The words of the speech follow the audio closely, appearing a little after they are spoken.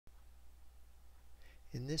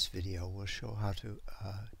In this video, we'll show how to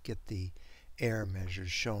get the error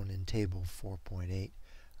measures shown in Table 4.8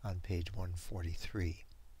 on page 143.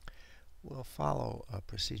 We'll follow a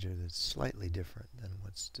procedure that's slightly different than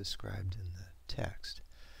what's described in the text.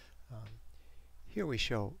 Here we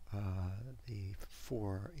show the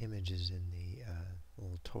four images in the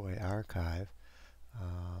little toy archive.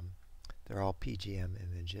 They're all PGM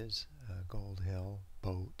images: Gold Hill,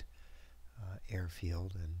 Boat,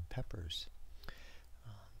 Airfield, and Peppers.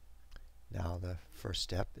 Now the first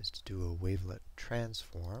step is to do a wavelet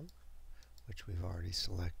transform, which we've already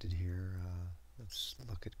selected here. Let's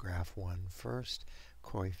look at graph 1 first.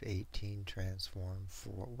 Coif 18 transform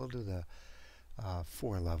 4. We'll do the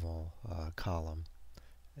 4-level column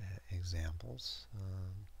examples.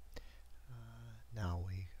 Now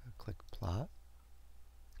we click plot,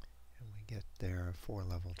 and we get there a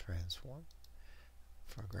 4-level transform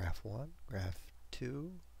for graph 1. Graph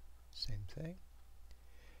 2, same thing.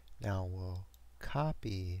 Now we'll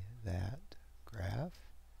copy that graph.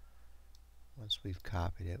 Once we've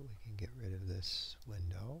copied it, we can get rid of this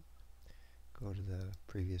window. Go to the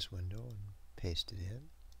previous window and paste it in.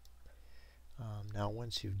 Now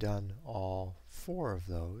once you've done all 4 of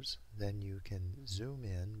those, then you can zoom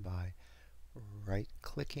in by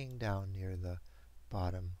right-clicking down near the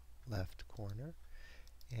bottom left corner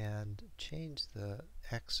and change the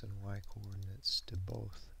x and y coordinates to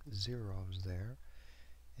both zeros there,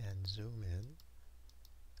 and zoom in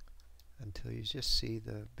until you just see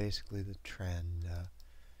basically the trend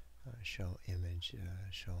image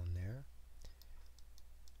shown there.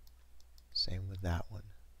 Same with that one.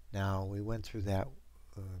 Now we went through that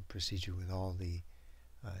procedure with all the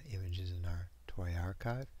images in our toy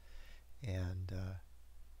archive, and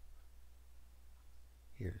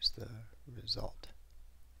here's the result.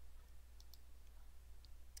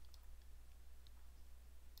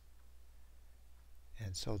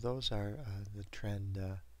 And so those are the trend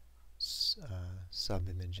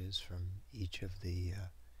sub-images from each of the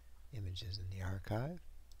images in the archive.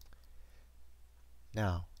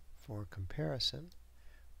 Now, for comparison,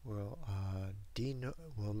 we'll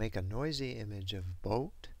make a noisy image of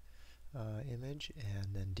boat image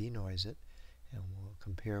and then denoise it, and we'll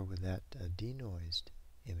compare with that denoised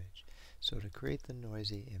image. So to create the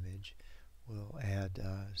noisy image, we'll add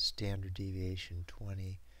standard deviation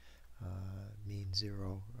 20, mean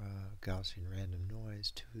 0 Gaussian random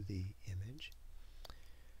noise to the image.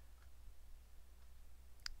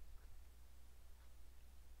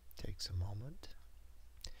 Takes a moment.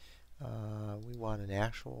 We want an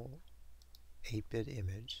actual 8-bit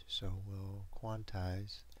image, so we'll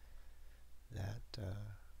quantize that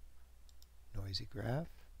noisy graph.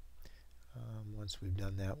 Once we've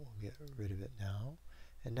done that, we'll get rid of it now.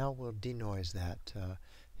 And now we'll denoise that.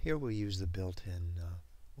 Here we'll use the built-in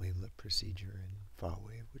wavelet procedure in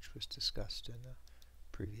Fawav, which was discussed in a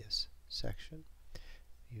previous section.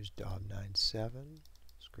 Use DOB97,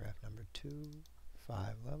 it's graph number 2,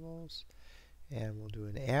 5 levels, and we'll do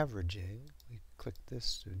an averaging. We click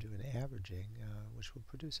this to do an averaging, which will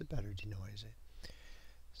produce a better denoising.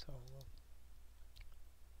 So we'll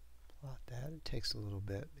plot that. It takes a little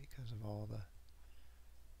bit because of all the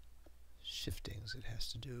shiftings it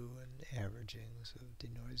has to do and averagings of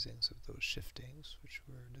denoisings of those shiftings, which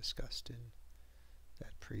were discussed in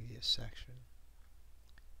that previous section.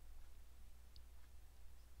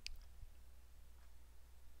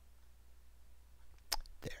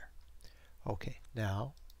 There. Okay,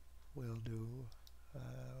 now we'll do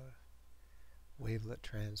wavelet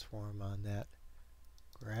transform on that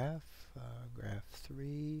graph. Graph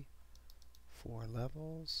 3, 4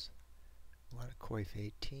 levels. We want a Coif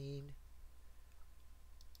 18.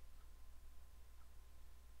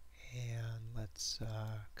 And let's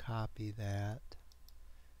copy that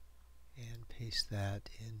and paste that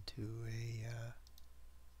into a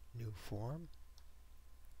new form.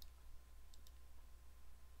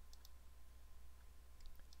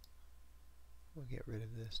 We'll get rid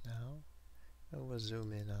of this now, and we'll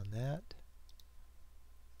zoom in on that.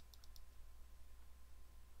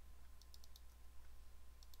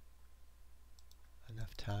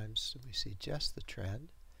 Enough times so we see just the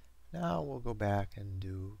trend. Now we'll go back and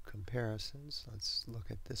do comparisons. Let's look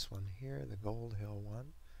at this one here, the Gold Hill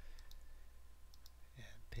one,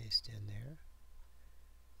 and paste in there.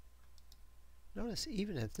 Notice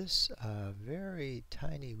even at this very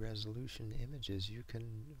tiny resolution images, you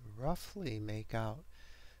can roughly make out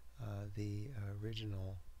the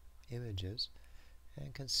original images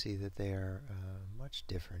and can see that they are much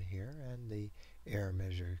different here, and the error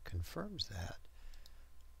measure confirms that.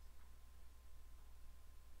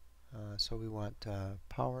 So we want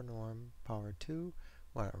power norm, power 2,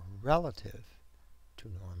 we want a relative to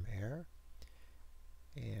norm error,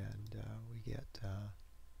 and we get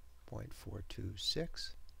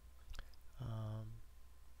 0.426.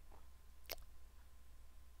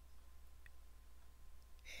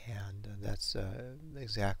 And that's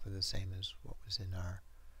exactly the same as what was in our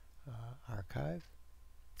archive,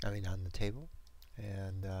 on the table.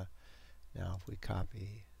 And now if we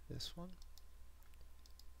copy this one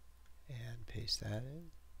and paste that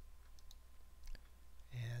in,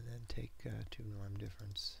 and then take to norm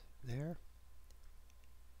difference there,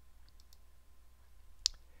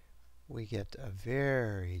 we get a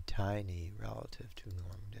very tiny relative to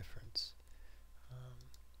norm difference.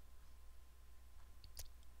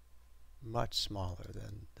 Much smaller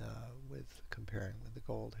than with comparing with the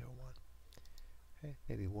Gold Hill one. Okay,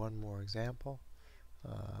 maybe one more example.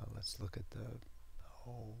 Let's look at the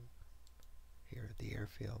here at the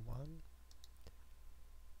airfield one.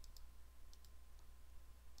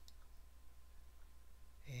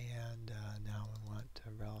 And now we want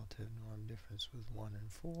a relative norm difference with 1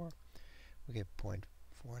 and 4. We get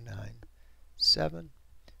 0.497.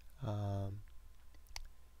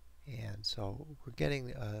 And so we're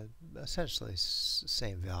getting essentially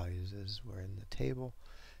same values as were in the table,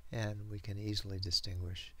 and we can easily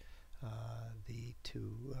distinguish the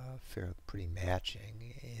two pretty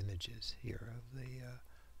matching images here of the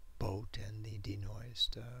boat and the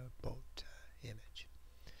denoised boat image.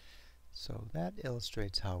 So that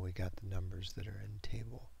illustrates how we got the numbers that are in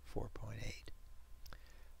table 4.8.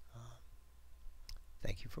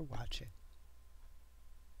 Thank you for watching.